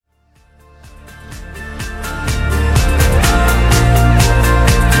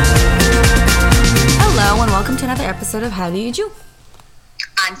episode of How Do You Jew?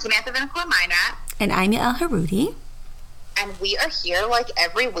 I'm Samantha Vinacore-Meinrat. And I'm Yael Harudi. And we are here like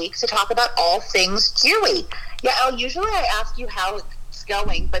every week to talk about all things Jewy. Yael, usually I ask you how it's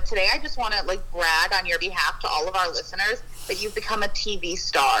going, but today I just want to brag on your behalf to all of our listeners that you've become a TV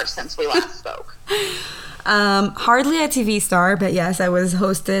star since we last spoke. Hardly a TV star, but yes, I was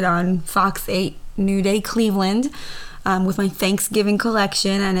hosted on Fox 8 New Day Cleveland with my Thanksgiving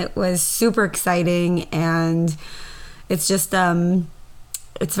collection, and it was super exciting, and it's just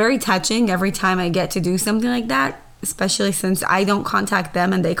it's very touching every time I get to do something like that, especially since I don't contact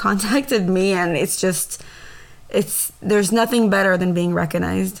them and they contacted me, and there's nothing better than being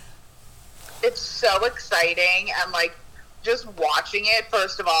recognized. It's so exciting, and just watching it,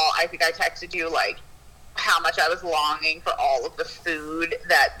 first of all, I think I texted you how much I was longing for all of the food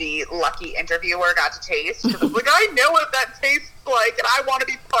that the lucky interviewer got to taste. Because I know what that tastes like, and I want to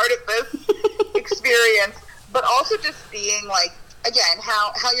be part of this experience. But also just seeing, again,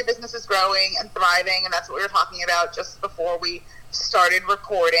 how your business is growing and thriving, and that's what we were talking about just before we started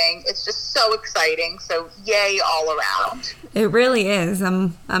recording. It's just so exciting. So yay all around. It really is.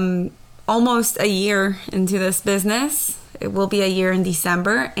 I'm almost a year into this business. It will be a year in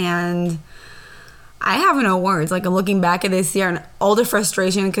December, and I have no words. I'm looking back at this year and all the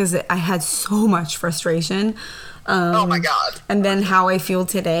frustration, because I had so much frustration. Oh my God. And then how I feel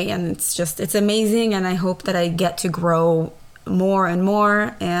today, and it's amazing, and I hope that I get to grow more and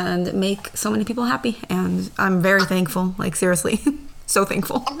more and make so many people happy, and I'm very thankful, seriously. So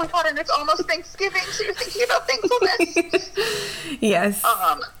thankful. Oh my God, and it's almost Thanksgiving, so you're thinking about thankfulness. Yes.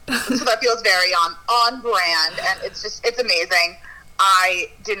 So that feels very on brand, and it's amazing. I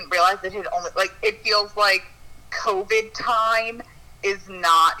didn't realize that it feels like COVID time is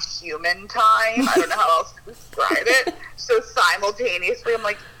not human time. I don't know how else to describe it. So simultaneously, I'm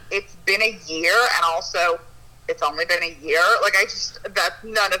it's been a year, and also it's only been a year.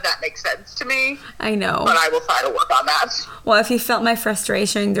 None of that makes sense to me. I know. But I will try to work on that. Well, if you felt my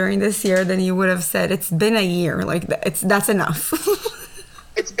frustration during this year, then you would have said it's been a year. That's enough.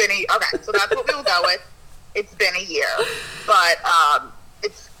 It's been okay, so that's what we will go with. It's been a year. But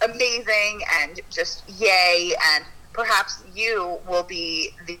it's amazing, and just yay, and perhaps you will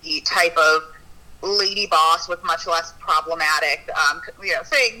be the type of lady boss with much less problematic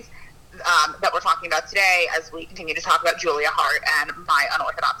things that we're talking about today as we continue to talk about Julia Hart and My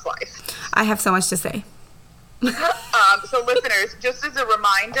Unorthodox Life. I have so much to say. So listeners, just as a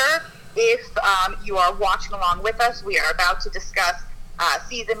reminder, if you are watching along with us, we are about to discuss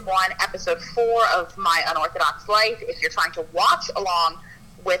Season 1, Episode 4 of My Unorthodox Life. If you're trying to watch along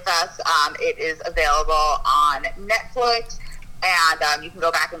with us, it is available on Netflix, and you can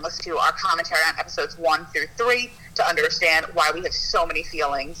go back and listen to our commentary on Episodes 1 through 3 to understand why we have so many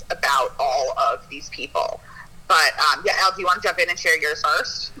feelings about all of these people. But, Elle, do you want to jump in and share yours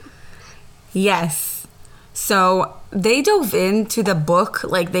first? Yes. So they dove into the book,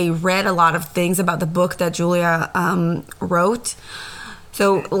 they read a lot of things about the book that Julia wrote.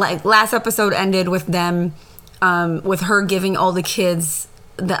 So, last episode ended with them, with her giving all the kids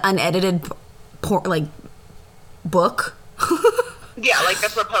the unedited, book. Yeah, the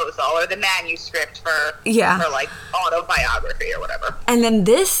proposal or the manuscript for autobiography or whatever. And then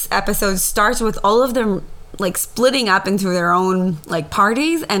this episode starts with all of them, splitting up into their own,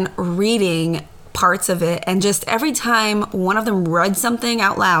 parties and reading parts of it. And just every time one of them read something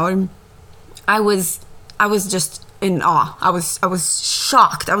out loud, I was just in awe. I was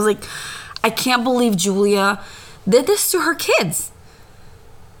shocked. I was I can't believe Julia did this to her kids.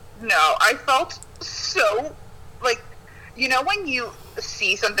 No, I felt so when you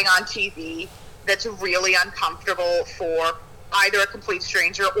see something on TV that's really uncomfortable for either a complete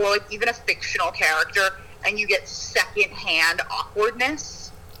stranger or even a fictional character, and you get secondhand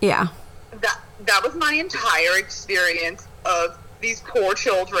awkwardness. Yeah. That was my entire experience of these poor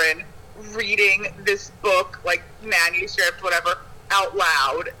children reading this book, manuscript, whatever, out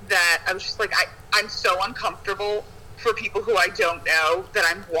loud, that I was just I'm so uncomfortable for people who I don't know that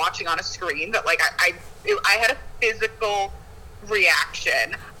I'm watching on a screen, that I had a physical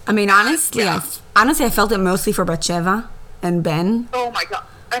reaction. I mean, honestly, yeah. I felt it mostly for Batsheva and Ben. Oh my God.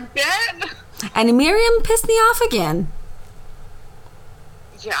 And Ben! And Miriam pissed me off again.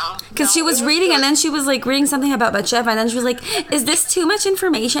 Yeah. Because she was reading, and then she was reading something about Batsheva, and then she was is this too much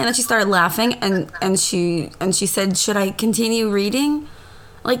information? And then she started laughing, and she said, should I continue reading?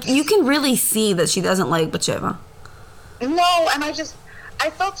 You can really see that she doesn't like Batsheva. No, and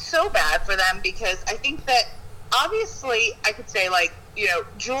I felt so bad for them, because I think that obviously I could say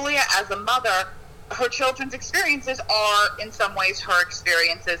Julia as a mother, her children's experiences are in some ways her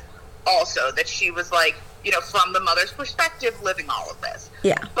experiences also, that she was from the mother's perspective, living all of this.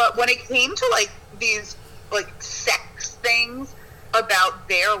 Yeah. But when it came to, like, these, like, sex things about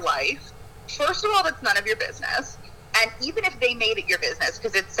their life, first of all, that's none of your business. And even if they made it your business,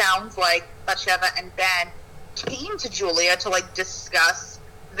 because it sounds like Batsheva and Ben came to Julia to, like, discuss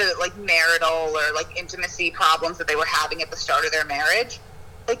the, like, marital or, like, intimacy problems that they were having at the start of their marriage,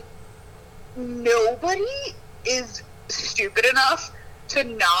 like, nobody is stupid enough to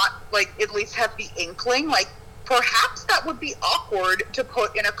not, like, at least have the inkling, like, perhaps that would be awkward to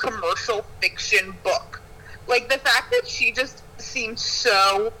put in a commercial fiction book. Like, the fact that she just seemed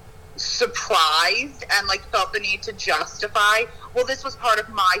so surprised and, like, felt the need to justify, well, this was part of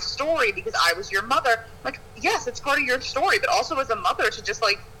my story because I was your mother. Like, yes, it's part of your story, but also as a mother to just,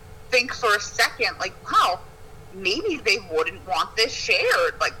 like, think for a second, like, wow, maybe they wouldn't want this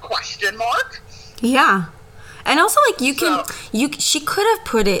shared, like, question mark. Yeah. And also, like, she could have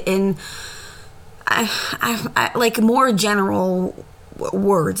put it in, like, more general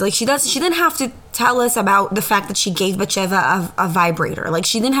words. Like, she didn't have to tell us about the fact that she gave Batsheva a vibrator. Like,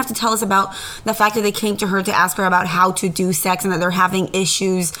 she didn't have to tell us about the fact that they came to her to ask her about how to do sex and that they're having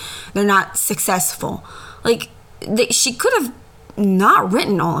issues, they're not successful. Like, she could have not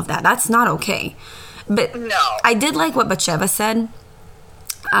written all of that. That's not okay. But no. I did like what Batsheva said.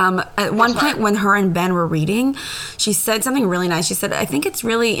 At one point when her and Ben were reading, she said something really nice. She said, I think it's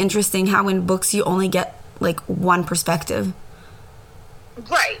really interesting how in books you only get, like, one perspective.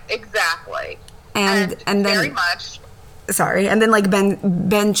 Right, exactly. And then very much. Sorry. And then, like,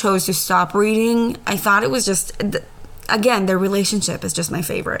 Ben chose to stop reading. I thought it was just, again, their relationship is just my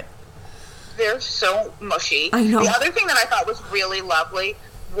favorite. They're so mushy. I know. The other thing that I thought was really lovely,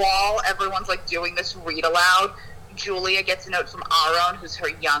 while everyone's, like, doing this read aloud, Julia gets a note from Aaron, who's her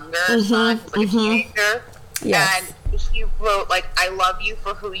younger son, who's, like, a teenager. Yes. And he wrote, like, I love you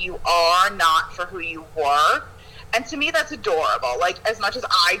for who you are, not for who you were. And to me, that's adorable. Like, as much as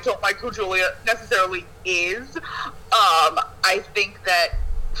I don't like who Julia necessarily is, I think that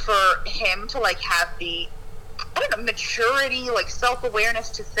for him to, like, have the, I don't know, maturity, like, self-awareness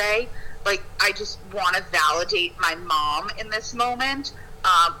to say, like, I just want to validate my mom in this moment.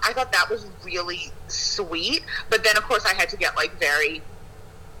 I thought that was really sweet. But then, of course, I had to get, like, very,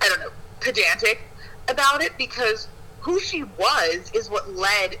 I don't know, pedantic about it, because who she was is what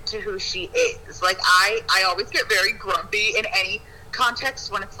led to who she is. Like, I always get very grumpy in any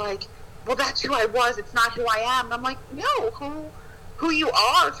context when it's like, well, that's who I was, it's not who I am. And I'm like, no, who you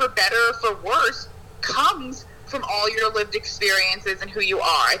are, for better or for worse, comes from all your lived experiences and who you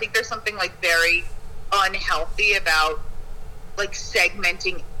are. I think there's something, like, very unhealthy about, like,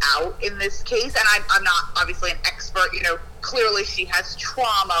 segmenting out in this case. And I'm not obviously an expert, clearly she has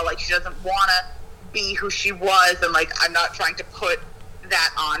trauma, like, she doesn't want to be who she was, and, like, I'm not trying to put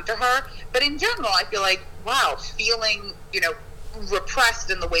that onto her. But in general, I feel like, wow, feeling, repressed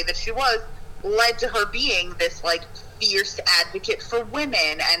in the way that she was led to her being this, like, fierce advocate for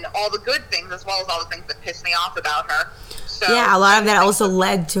women and all the good things, as well as all the things that piss me off about her. So, yeah, a lot of that also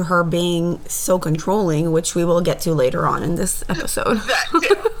led to her being so controlling, which we will get to later on in this episode. That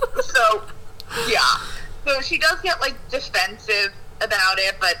too. So, yeah. So she does get, like, defensive about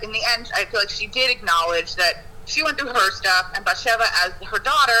it, but in the end, I feel like she did acknowledge that she went through her stuff, and Batsheva, as her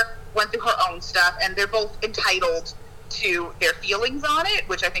daughter, went through her own stuff, and they're both entitled to their feelings on it,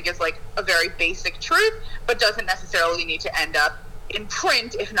 which I think is, like, a very basic truth, but doesn't necessarily need to end up in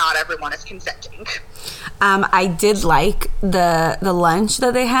print if not everyone is consenting. I did like the lunch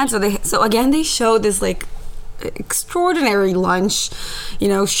that they had. So again, they showed this, like, extraordinary lunch,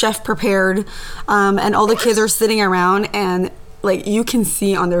 chef prepared, and all the kids are sitting around, and, like, you can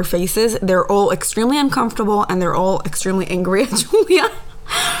see on their faces, they're all extremely uncomfortable and they're all extremely angry at Julia.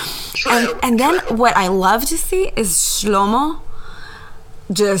 True, and then what I love to see is Shlomo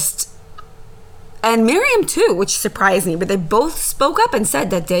and Miriam too, which surprised me, but they both spoke up and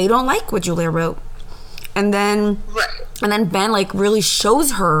said that they don't like what Julia wrote. And then Ben, like, really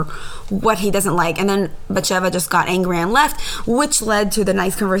shows her what he doesn't like. And then Batsheva just got angry and left, which led to the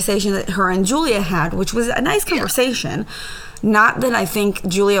nice conversation that her and Julia had, which was a nice conversation. Not that I think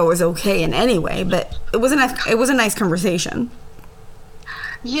Julia was okay in any way, but it was a nice conversation.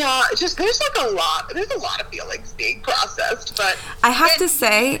 Yeah, just there's a lot of feelings being processed, but I have to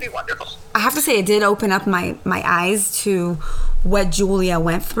say it did open up my eyes to what Julia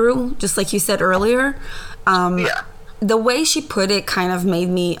went through, just like you said earlier. The way she put it kind of made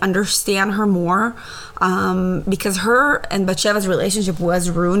me understand her more, because her and Batsheva's relationship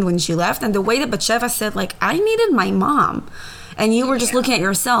was ruined when she left, and the way that Batsheva said, like, I needed my mom and you were just looking at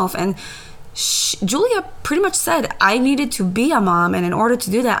yourself, and Julia pretty much said I needed to be a mom, and in order to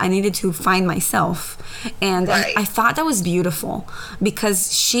do that I needed to find myself. And I thought that was beautiful,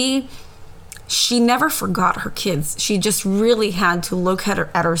 because she never forgot her kids. She just really had to look at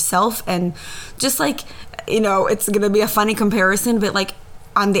herself, and just like, it's gonna be a funny comparison, but like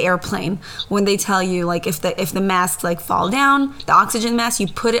on the airplane, when they tell you, like, if the masks like fall down, the oxygen mask, you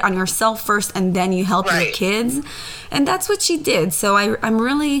put it on yourself first and then you help your kids. And that's what she did. So I'm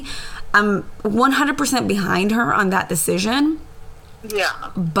 100% behind her on that decision.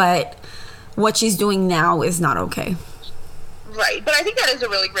 Yeah. But what she's doing now is not okay. Right. But I think that is a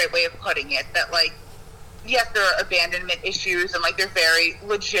really great way of putting it, that, like, yes, there are abandonment issues, and, like, they're very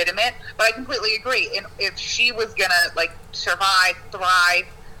legitimate, but I completely agree. And if she was gonna, like, survive, thrive,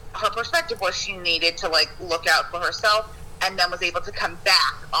 her perspective was she needed to, like, look out for herself, and then was able to come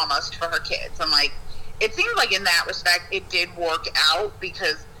back almost for her kids. And, like, it seems like in that respect it did work out,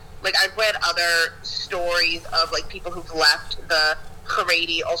 because, like, I've read other stories of, like, people who've left the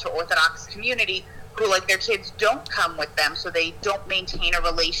Haredi ultra-Orthodox community who, like, their kids don't come with them, so they don't maintain a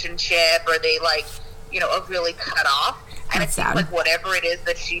relationship, or they, like, are really cut off. And it seems like whatever it is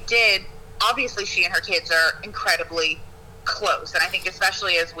that she did, obviously she and her kids are incredibly close. And I think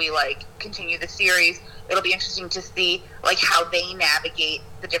especially as we, like, continue the series, it'll be interesting to see, like, how they navigate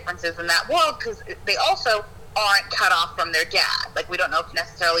the differences in that world, because they also aren't cut off from their dad. Like, we don't know if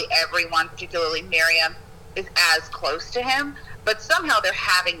necessarily everyone, particularly Miriam, is as close to him, but somehow they're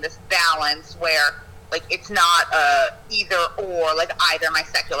having this balance where, like, it's not either or, like, either my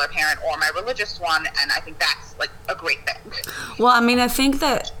secular parent or my religious one, and I think that's, like, a great thing. Well, I mean, I think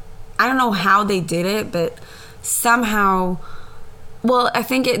that, I don't know how they did it, but somehow, well, I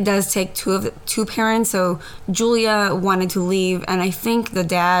think it does take two parents. So Julia wanted to leave, and I think the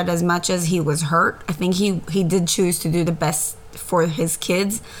dad, as much as he was hurt, I think he did choose to do the best for his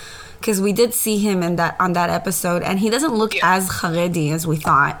kids, because we did see him on that episode, and he doesn't look as Haredi as we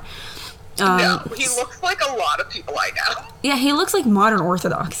thought. No, he looks like a lot of people I know. Yeah, he looks like modern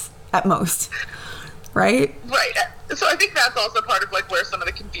Orthodox at most, right? Right. So I think that's also part of, like, where some of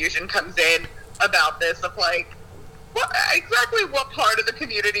the confusion comes in about this, of, like, exactly what part of the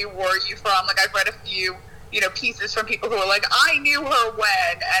community were you from? Like, I've read a few, pieces from people who are like, I knew her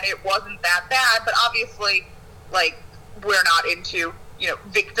when, and it wasn't that bad, but obviously, like, we're not into,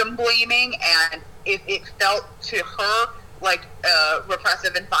 victim blaming, and if it felt to her like a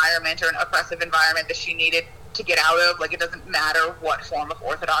repressive environment or an oppressive environment that she needed to get out of, like, it doesn't matter what form of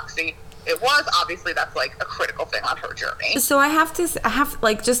orthodoxy it was. Obviously, that's, like, a critical thing on her journey. So I have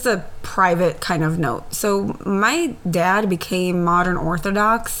like, just a private kind of note. So my dad became modern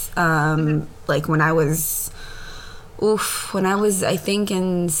Orthodox, like, when I was, I think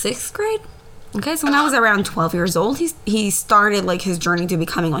in 6th grade. Okay, so when I was around 12 years old, he started, like, his journey to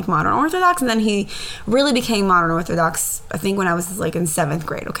becoming, like, modern Orthodox, and then he really became modern Orthodox, I think, when I was, like, in 7th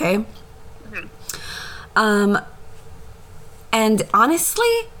grade, okay? Mm-hmm. And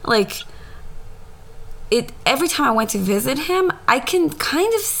honestly, like, every time I went to visit him, I can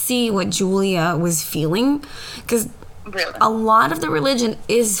kind of see what Julia was feeling, because a lot of the religion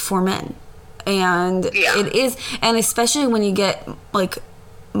is for men, and it is, and especially when you get, like,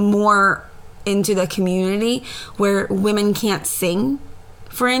 more into the community where women can't sing,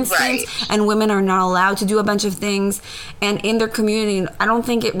 for instance, and women are not allowed to do a bunch of things, and in their community, I don't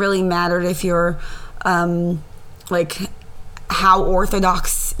think it really mattered if you're like, how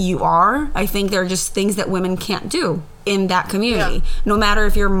Orthodox you are. I think there are just things that women can't do in that community, no matter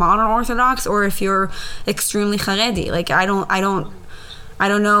if you're modern Orthodox or if you're extremely Haredi. Like, I don't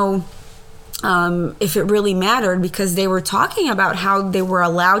know if it really mattered, because they were talking about how they were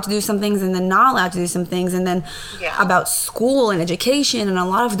allowed to do some things and then not allowed to do some things, and then about school and education and a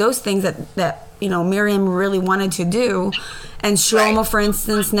lot of those things that Miriam really wanted to do, and Shlomo, for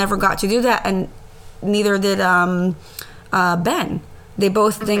instance, never got to do that, and neither did Ben. They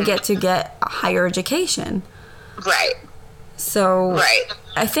both didn't get a higher education. Right. So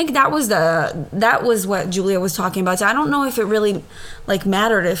I think that was what Julia was talking about. So I don't know if it really, like,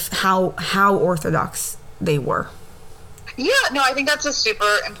 mattered if how Orthodox they were. Yeah, no, I think that's a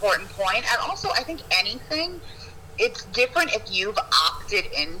super important point. And also, I think anything, it's different if you've opted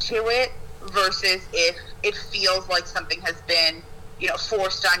into it versus if it feels like something has been,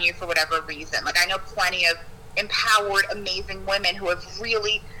 forced on you for whatever reason. Like, I know plenty of empowered, amazing women who have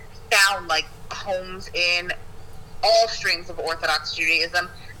really found, like, homes in all streams of Orthodox Judaism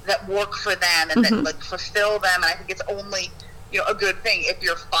that work for them and that, like, fulfill them. And I think it's only, a good thing if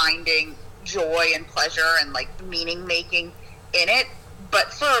you're finding joy and pleasure and, like, meaning making in it.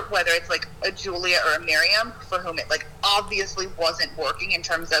 But for whether it's, like, a Julia or a Miriam, for whom it, like, obviously wasn't working in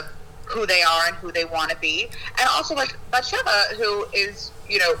terms of who they are and who they want to be. And also, like, Bathsheba, who is,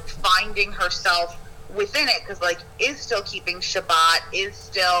 you know, finding herself within it, because, like, is still keeping Shabbat, is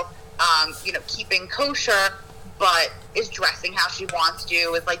still, you know, keeping kosher, but is dressing how she wants to,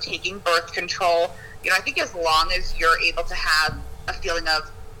 is, like, taking birth control. You know, I think as long as you're able to have a feeling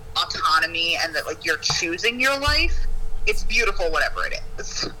of autonomy and that, like, you're choosing your life, it's beautiful, whatever it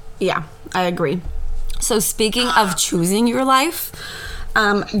is. Yeah, I agree. So speaking of choosing your life,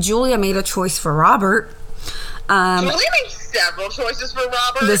 Julia made a choice for Robert. Julia made several choices for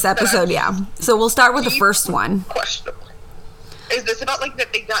Robert. This episode, yeah. So we'll start with the first one. Questionable. Is this about, like,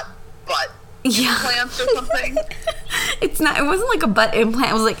 that they got butt Yeah. implants or something? It's not. It wasn't like a butt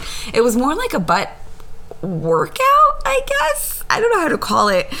implant. It was more like a butt workout, I guess. I don't know how to call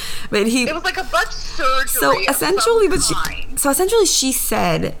it, but It was like a butt surgery. So of essentially, some kind. she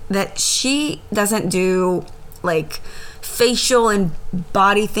said that she doesn't do like facial and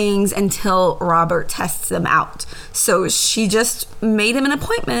body things until Robert tests them out. So she just made him an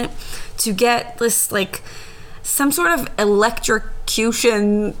appointment to get this like some sort of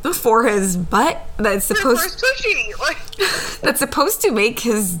electrocution for his butt that's supposed that's supposed to make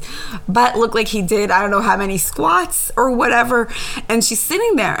his butt look like he did I don't know how many squats or whatever. And she's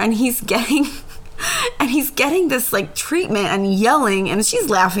sitting there and he's getting this like treatment and yelling, and she's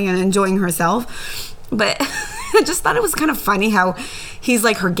laughing and enjoying herself. But I just thought it was kind of funny how he's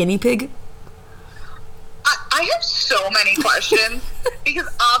like her guinea pig. I have so many questions because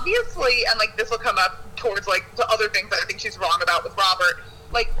obviously, and like this will come up towards like the other things that I think she's wrong about with Robert,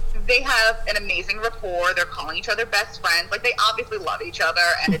 like they have an amazing rapport, they're calling each other best friends, like they obviously love each other,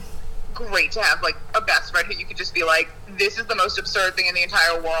 and it's great to have like a best friend who you could just be like, this is the most absurd thing in the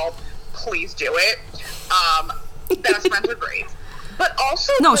entire world, please do it. Best friends are great, but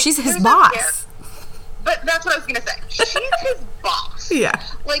also no, like, she's his boss. But that's what I was gonna say. She's his boss. Yeah.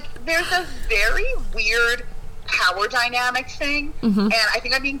 Like, there's a very weird power dynamic thing, and I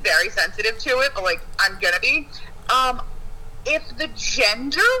think I'm being very sensitive to it, but, like, I'm gonna be. If the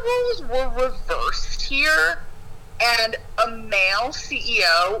gender roles were reversed here, and a male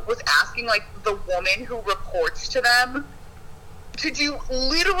CEO was asking, like, the woman who reports to them to do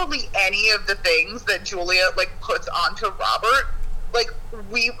literally any of the things that Julia, like, puts onto Robert, like,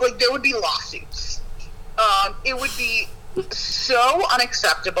 there would be lawsuits. It would be so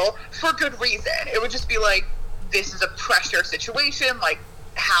unacceptable for good reason. It would just be like, this is a pressure situation. Like,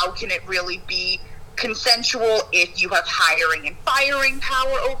 how can it really be consensual if you have hiring and firing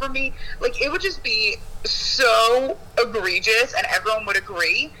power over me? Like, it would just be so egregious, and everyone would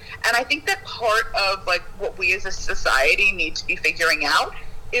agree. And I think that part of, like, what we as a society need to be figuring out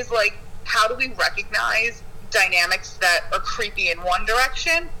is, like, how do we recognize dynamics that are creepy in one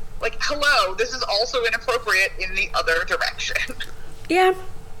direction? Like, hello, this is also inappropriate in the other direction. Yeah.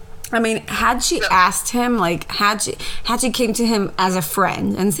 I mean, had she asked him, like, had she came to him as a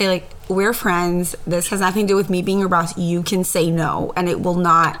friend and say, like, we're friends, this has nothing to do with me being your boss, you can say no, and it will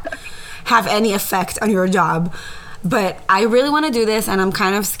not have any effect on your job. But I really want to do this, and I'm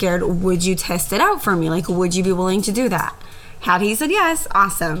kind of scared. Would you test it out for me? Like, would you be willing to do that? Had he said yes,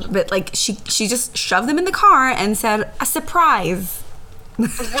 awesome. But, like, she just shoved him in the car and said, a surprise.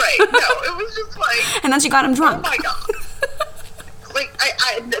 Right. No, it was just like... And then she got him drunk. Oh, my God. Like,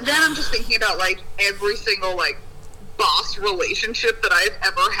 then I'm just thinking about, like, every single, like, boss relationship that I've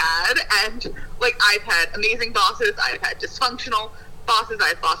ever had. And, like, I've had amazing bosses. I've had dysfunctional bosses. I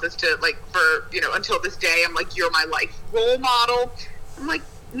have bosses to, like, for, you know, until this day, I'm like, you're my life role model. I'm like,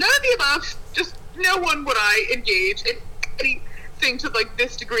 none of the above. Just no one would I engage in anything to, like,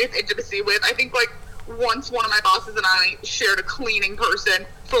 this degree of intimacy with. I think, like, once one of my bosses and I shared a cleaning person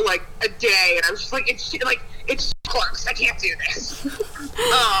for like a day, and I was just like, it's close, I can't do this.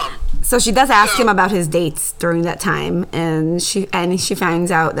 So she does ask him about his dates during that time, and she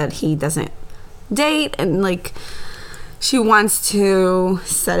finds out that he doesn't date, and like she wants to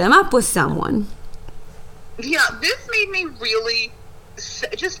set him up with someone. Yeah, this made me really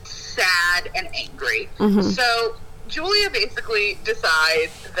just sad and angry. So Julia basically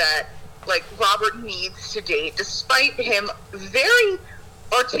decides that, like, Robert needs to date, despite him very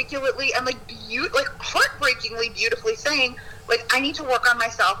articulately and, like, heartbreakingly beautifully saying, like, I need to work on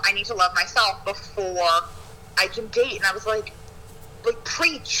myself, I need to love myself before I can date. And I was like,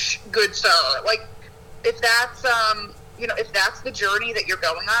 preach, good sir. Like, if that's, you know, if that's the journey that you're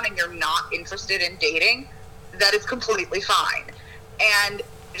going on and you're not interested in dating, that is completely fine. And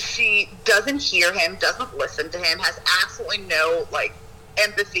she doesn't hear him, doesn't listen to him, has absolutely no, like,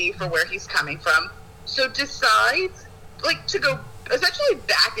 empathy for where he's coming from, so decides, like, to go essentially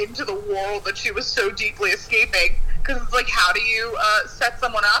back into the world that she was so deeply escaping because it's like, how do you set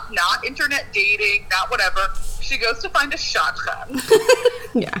someone up? Not internet dating, not whatever. She goes to find a shadchan.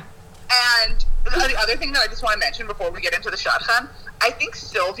 Yeah. And the other thing that I just want to mention before we get into the shadchan, I think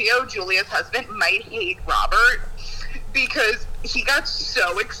Silvio, Julia's husband, might hate Robert because he got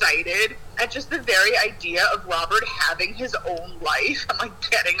so excited at just the very idea of Robert having his own life and like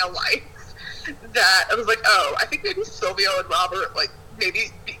getting a life that I was like, oh, I think maybe Silvio and Robert, like,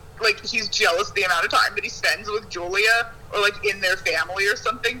 maybe like he's jealous of the amount of time that he spends with Julia or like in their family or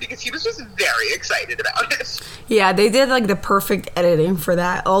something, because he was just very excited about it. Yeah, they did like the perfect editing for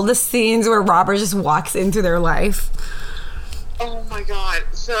that. All the scenes where Robert just walks into their life. Oh my god.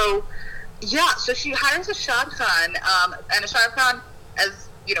 So yeah, so she hires a shadchan, and a shadchan, as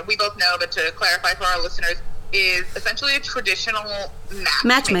you know, we both know, but to clarify for our listeners, is essentially a traditional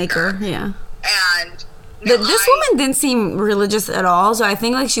matchmaker. Yeah. And this woman didn't seem religious at all, so I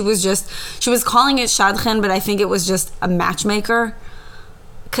think like she was calling it shadchan, but I think it was just a matchmaker.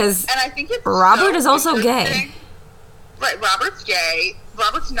 Because and I think it's Robert is also gay. Right, Robert's gay.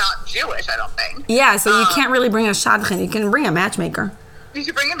 Robert's not Jewish, I don't think. Yeah, so you can't really bring a shadchan. You can bring a matchmaker. You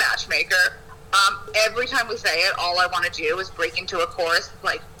can bring a matchmaker. Every time we say it, all I want to do is break into a chorus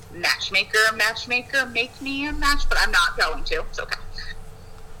like, matchmaker, make me a match, but I'm not going to. It's okay.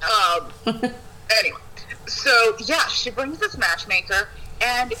 Anyway, so yeah, she brings this matchmaker,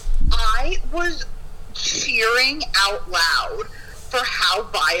 and I was cheering out loud for how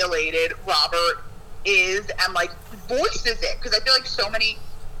violated Robert is and like voices it, because I feel like so many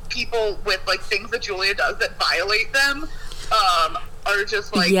people with like things that Julia does that violate them are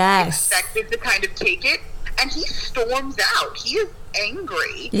just like expected to kind of take it, and he storms out. He is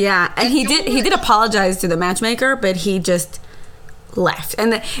angry. Yeah, and he did apologize to the matchmaker, but he just left.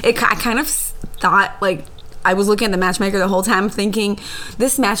 And I kind of thought, like, I was looking at the matchmaker the whole time thinking,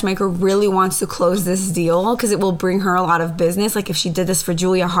 this matchmaker really wants to close this deal because it will bring her a lot of business, like if she did this for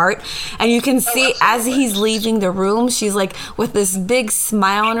Julia Hart. And you can see as he's leaving the room, she's like with this big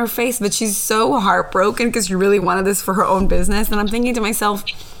smile on her face, but she's so heartbroken because she really wanted this for her own business. And I'm thinking to myself,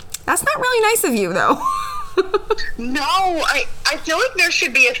 that's not really nice of you, though. No, I feel like there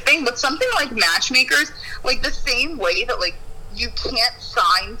should be a thing with something like matchmakers, like the same way that like you can't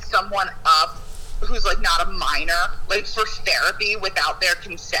sign someone up who's like not a minor, like for therapy without their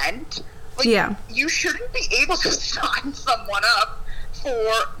consent. Like, yeah, you shouldn't be able to sign someone up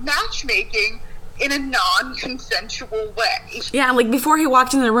for matchmaking in a non-consensual way. Yeah, like before he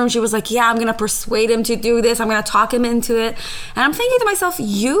walked into the room, she was like, yeah, I'm gonna persuade him to do this, I'm gonna talk him into it. And I'm thinking to myself,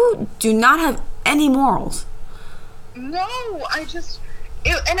 you do not have any morals. No,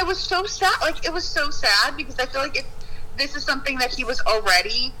 and it was so sad. Like, it was so sad because I feel like this is something that he was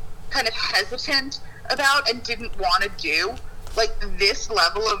already kind of hesitant about and didn't want to do. Like, this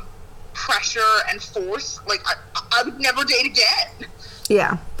level of pressure and force, like, I would never date again.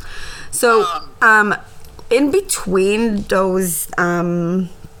 Yeah. So, in between those,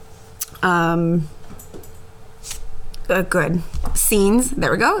 good scenes,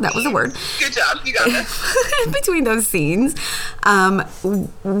 there we go, that was the word. Good job, you got it. In between those scenes,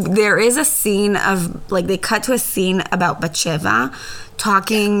 there is a scene of, like, they cut to a scene about Batsheva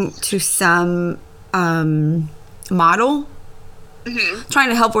talking to some model, trying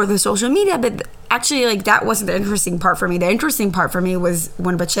to help her with her social media, but actually, like, that wasn't the interesting part for me. The interesting part for me was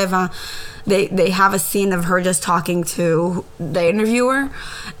when Batsheva, they have a scene of her just talking to the interviewer,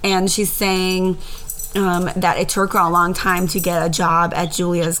 and she's saying that it took her a long time to get a job at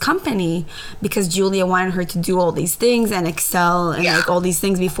Julia's company because Julia wanted her to do all these things and excel and like all these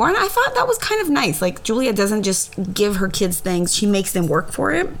things before. And I thought that was kind of nice. Like, Julia doesn't just give her kids things, she makes them work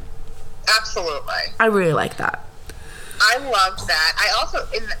for it. Absolutely. I really like that. I loved that. I also,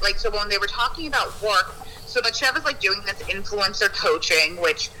 so when they were talking about work, so Batsheva's like doing this influencer coaching,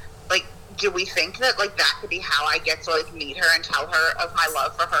 which, like, do we think that like that could be how I get to like meet her and tell her of my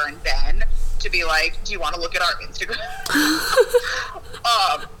love for her and Ben? To be like, do you want to look at our Instagram?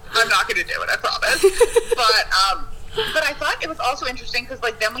 I'm not going to do it, I promise. But I thought it was also interesting because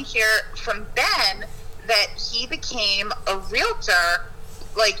like then we hear from Ben that he became a realtor,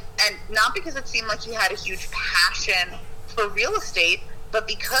 like, and not because it seemed like he had a huge passion for real estate, but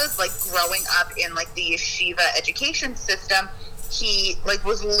because like growing up in like the yeshiva education system, he like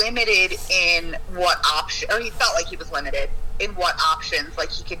was limited in what option, or he felt like he was limited in what options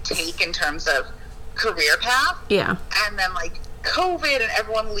like he could take in terms of career path. Yeah. And then like COVID and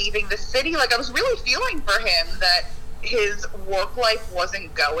everyone leaving the city, like I was really feeling for him that his work life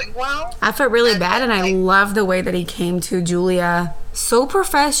wasn't going well. I felt really bad, and I love the way that he came to Julia, so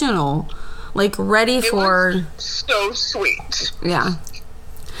professional, like ready for. Was so sweet. Yeah.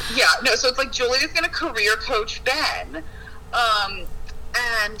 Yeah, no, so it's like Julia's going to career coach Ben.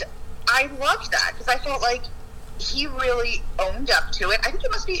 And I loved that because I felt like he really owned up to it. I think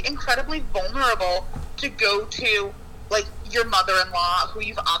it must be incredibly vulnerable to go to, like, your mother-in-law, who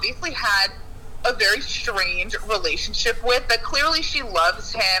you've obviously had a very strange relationship with, that clearly she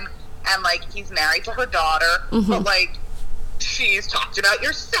loves him and, like, he's married to her daughter, but, like, she's talked about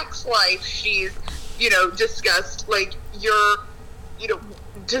your sex life. She's, discussed, like, your,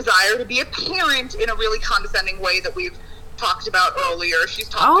 desire to be a parent in a really condescending way that we've talked about earlier. She's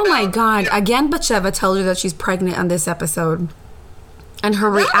talked about... Oh, my God. Again, Batsheva tells her that she's pregnant on this episode. And her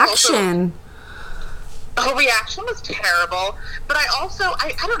reaction... Her reaction was terrible. But I also,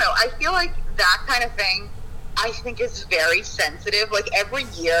 I don't know, I feel like that kind of thing, I think, is very sensitive. Like, every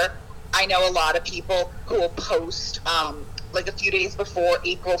year, I know a lot of people who will post, like, a few days before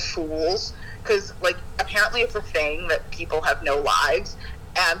April Fools, because, like, apparently it's a thing that people have no lives,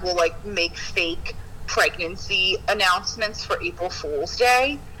 and will, like, make fake pregnancy announcements for April Fool's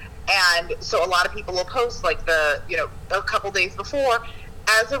Day. And so a lot of people will post, like, a couple days before,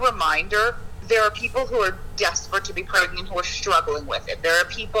 as a reminder. There are people who are desperate to be pregnant who are struggling with it. There are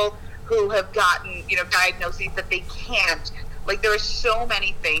people who have gotten, diagnoses that they can't. Like, there are so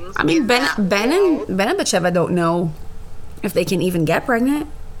many things. I mean, Ben and Batsheva don't know if they can even get pregnant.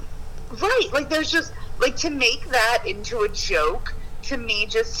 Right. Like, there's just, like, to make that into a joke, to me,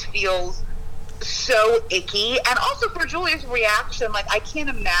 just feels so icky. And also for Julia's reaction, like, I can't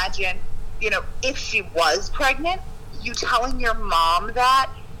imagine, if she was pregnant, you telling your mom that,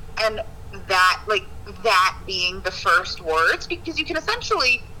 and that being the first words, because you can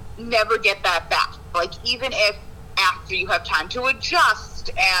essentially never get that back. Like, even if after you have time to adjust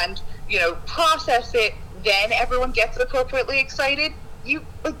and, process it, then everyone gets appropriately excited, you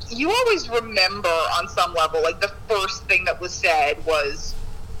always remember on some level, like, the first thing that was said was,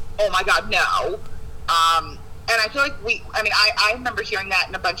 oh my God, no. And I feel like I remember hearing that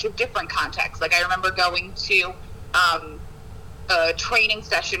in a bunch of different contexts. Like, I remember going to, a training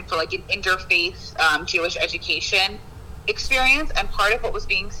session for, like, an interfaith Jewish education experience, and part of what was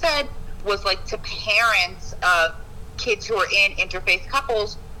being said was, like, to parents of kids who are in interfaith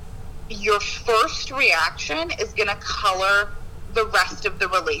couples, your first reaction is going to color the rest of the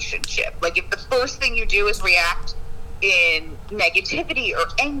relationship. Like, if the first thing you do is react in negativity or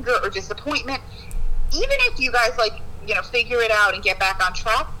anger or disappointment, even if you guys, like, figure it out and get back on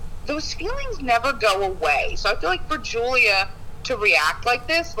track, those feelings never go away. So I feel like for Julia to react like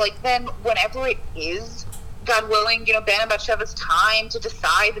this, like, then whenever it is, God willing, Ben and Bathsheba's time to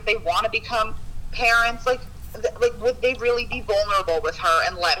decide that they want to become parents, like, would they really be vulnerable with her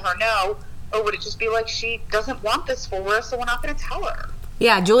and let her know? Or would it just be like, she doesn't want this for us, so we're not going to tell her?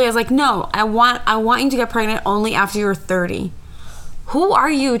 Yeah, Julia's like, no, I want you to get pregnant only after you're 30. Who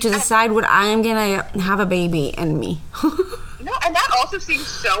are you to decide what I am going to have a baby in me? No, and that also seems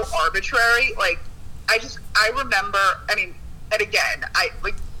so arbitrary. Like, I remember, and again,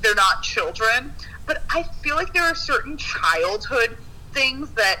 they're not children, but I feel like there are certain childhood things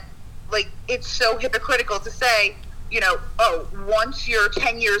that, like, it's so hypocritical to say, once you're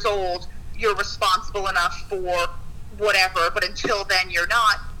 10 years old, you're responsible enough for whatever, but until then you're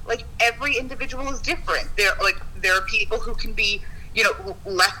not. Like, every individual is different. There are people who can be,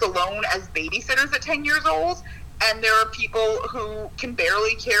 left alone as babysitters at 10 years old, and there are people who can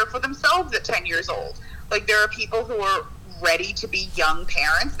barely care for themselves at 10 years old. Like, there are people who are ready to be young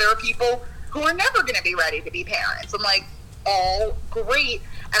parents. There are people who are never going to be ready to be parents. I'm like, all great.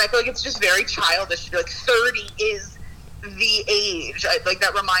 And I feel like it's just very childish to be like, 30 is the age.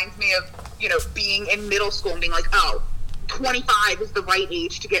 That reminds me of, being in middle school and being like, 25 is the right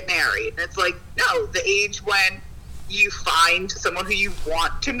age to get married. And it's like, no, the age when you find someone who you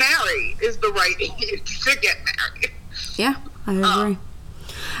want to marry is the right age to get married. Yeah, I agree.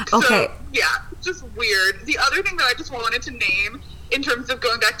 Okay. So, yeah, just weird. The other thing that I just wanted to name in terms of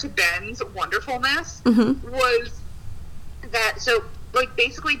going back to Ben's wonderfulness was that, so, like,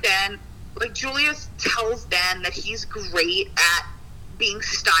 basically Ben, like, Julia tells Ben that he's great at being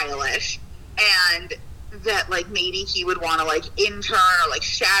stylish, and that, like, maybe he would want to, like, intern or, like,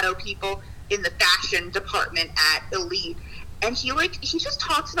 shadow people in the fashion department at Elite. And he just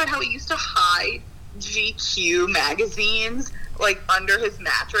talks about how he used to hide GQ magazines, like, under his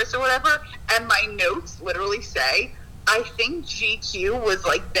mattress or whatever. And my notes literally say, I think GQ was,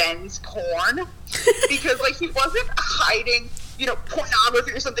 like, Ben's porn. Because, like, he wasn't hiding,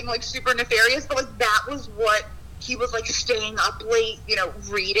 pornography or something, like, super nefarious, but, like, that was what he was, like, staying up late,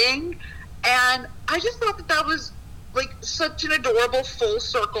 reading. And I just thought that was, like, such an adorable full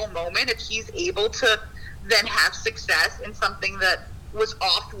circle moment if he's able to then have success in something that was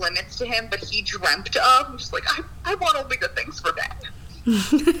off limits to him, but he dreamt of. I'm just like, I want only good things for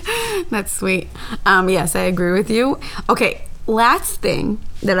Ben. That's sweet. Yes, I agree with you. Okay, last thing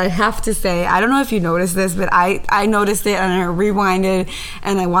that I have to say, I don't know if you noticed this, but I noticed it and I rewinded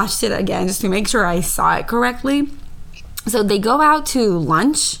and I watched it again just to make sure I saw it correctly. So they go out to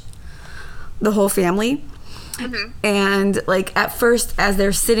lunch, the whole family. Mm-hmm. And like at first, as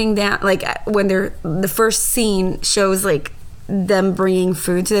they're sitting down, like when the first scene shows like them bringing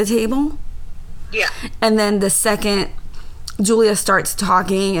food to the table. Yeah. And then the second, Julia starts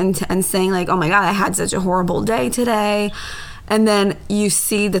talking and saying like, oh my God, I had such a horrible day today. And then you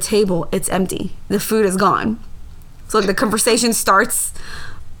see the table, it's empty. The food is gone. So the conversation starts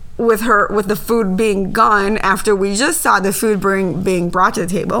with the food being gone after we just saw the food being brought to the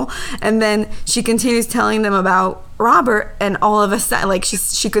table. And then she continues telling them about Robert, and all of a sudden, like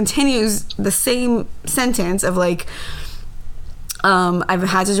she continues the same sentence of like, I've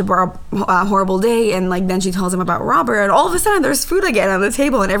had such a horrible day, and like then she tells him about Robert, and all of a sudden there's food again on the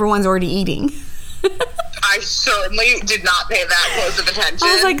table and everyone's already eating. I certainly did not pay that close of attention.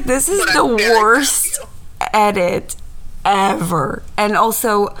 I was like, this is the worst edit ever. And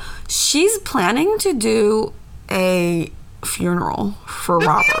also, she's planning to do a funeral for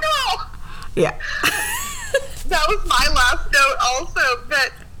Robert. Funeral! Yeah. That was my last note also, that,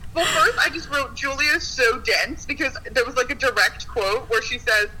 well, first I just wrote, Julia's so dense, because there was like a direct quote where she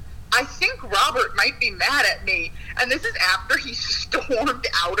says, I think Robert might be mad at me. And this is after he stormed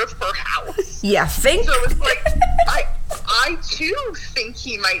out of her house. Yeah, think? So it's like, I too think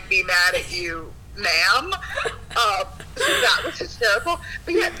he might be mad at you, ma'am. So that was hysterical.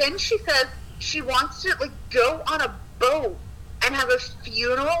 But yeah, then she says she wants to like go on a boat and have a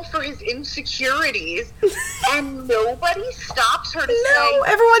funeral for his insecurities, and nobody stops her to say, no,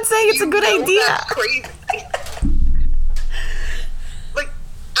 everyone's saying it's a good idea. That's crazy. Like,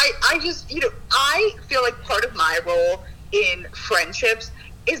 I just, I feel like part of my role in friendships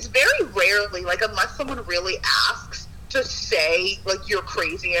is very rarely, like, unless someone really asks, to say, like, you're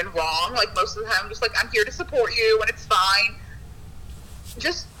crazy and wrong. Like, most of the time, I'm just like, I'm here to support you, and it's fine.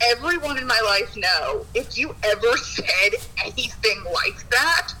 Just everyone in my life know, if you ever said anything like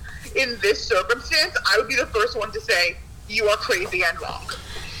that in this circumstance, I would be the first one to say, you are crazy and wrong.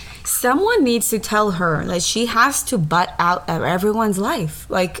 Someone needs to tell her that she has to butt out of everyone's life.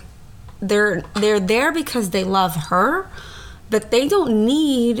 Like, they're there because they love her, but they don't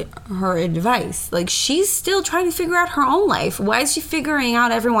need her advice. Like, she's still trying to figure out her own life. Why is she figuring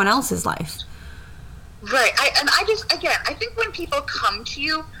out everyone else's life? Right. I think when people come to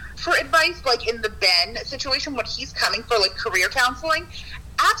you for advice, like in the Ben situation, when he's coming for like career counseling,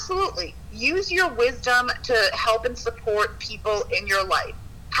 absolutely use your wisdom to help and support people in your life.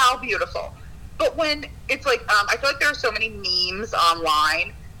 How beautiful. But when it's like, I feel like there are so many memes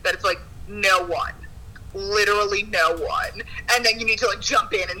online that it's like, no one, literally no one. And then you need to like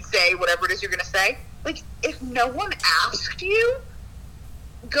jump in and say whatever it is you're going to say. Like, if no one asked you,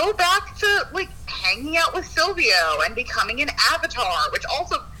 go back to like hanging out with Silvio and becoming an avatar, which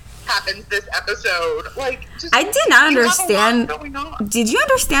also happens this episode. Like, just, I did not understand. Did you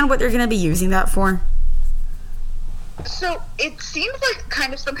understand what they're going to be using that for? So it seems like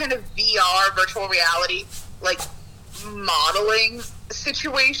kind of some kind of VR, virtual reality, like modeling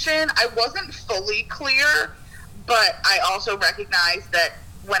situation. I wasn't fully clear, but I also recognize that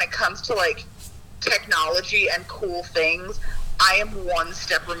when it comes to like technology and cool things, I am one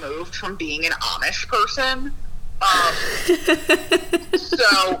step removed from being an Amish person.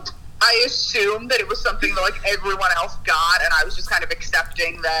 So I assumed that it was something that like everyone else got, and I was just kind of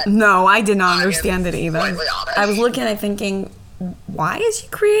accepting that. No, I did not understand it either. I was looking at it thinking, why is she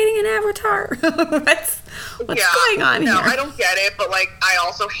creating an avatar? What's going on here? No, I don't get it, but like I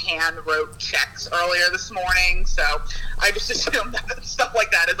also hand wrote checks earlier this morning, so I just assumed that stuff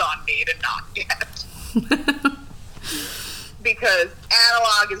like that is on me to not get. Because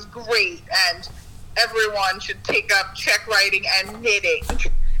analog is great, and everyone should take up check writing and knitting.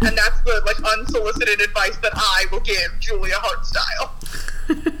 And that's the like unsolicited advice that I will give Julia Hart style.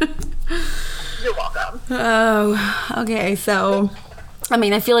 You're welcome. Oh, okay. So, I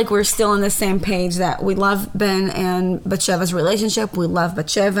mean, I feel like we're still on the same page that we love Ben and Batsheva's relationship. We love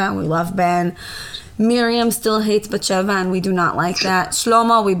Batsheva and we love Ben. Miriam still hates Batsheva, and we do not like that.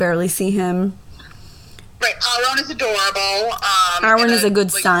 Shlomo, we barely see him. Right, Aaron is adorable. Aaron is a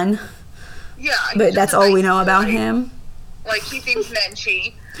good son. Yeah. But that's all we know about him. Like, he seems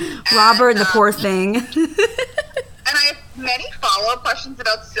menschy. Robert, the poor thing. And I have many follow-up questions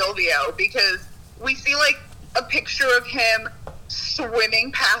about Silvio, because we see, like, a picture of him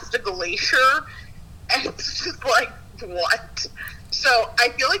swimming past a glacier, and it's just like, what? So I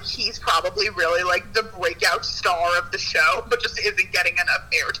feel like he's probably really like the breakout star of the show, but just isn't getting enough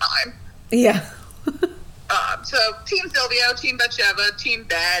airtime. Yeah. So Team Silvio, Team Batsheva, Team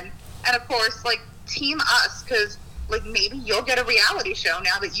Ben, and of course, like, Team us, because, like, maybe you'll get a reality show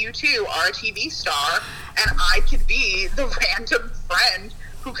now that you, too, are a TV star, and I could be the random friend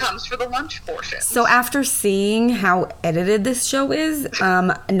who comes for the lunch portion. So after seeing how edited this show is,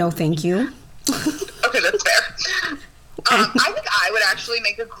 no thank you. Okay, that's fair. I think I would actually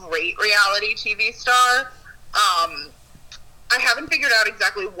make a great reality TV star. I haven't figured out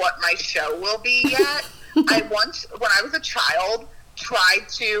exactly what my show will be yet. I once, when I was a child, tried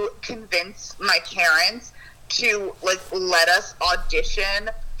to convince my parents to, like, let us audition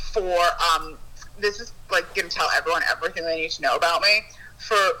for, this is, like, going to tell everyone everything they need to know about me,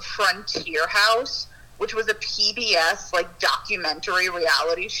 for Frontier House, which was a PBS, like, documentary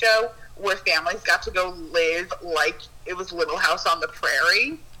reality show where families got to go live like it was Little House on the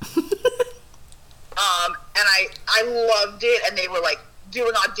Prairie. And I loved it, and they were, like,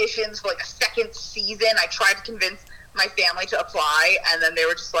 doing auditions for, like, a second season. I tried to convince my family to apply, and then they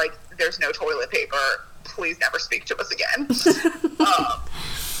were just like, there's no toilet paper. Please never speak to us again. So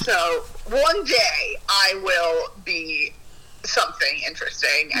one day I will be something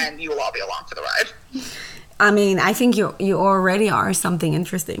interesting, and you will all be along for the ride. I mean, I think you already are something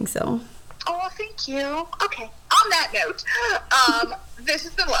interesting, so. Oh, thank you. Okay. On that note, this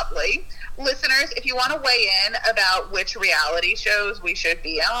has been lovely. Listeners, if you want to weigh in about which reality shows we should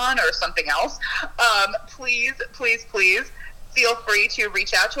be on or something else, please feel free to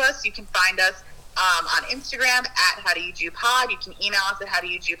reach out to us. You can find us on Instagram at HowDoYouDoPod. You can email us at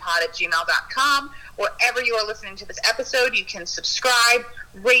HowDoYouDoPod@gmail.com. Wherever you are listening to this episode, you can subscribe,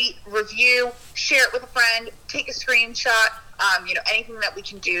 rate, review, share it with a friend, take a screenshot, anything that we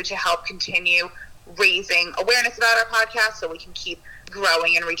can do to help continue raising awareness about our podcast so we can keep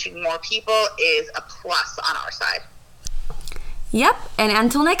growing and reaching more people is a plus on our side. Yep, and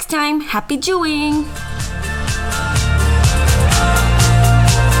until next time, happy Jewing!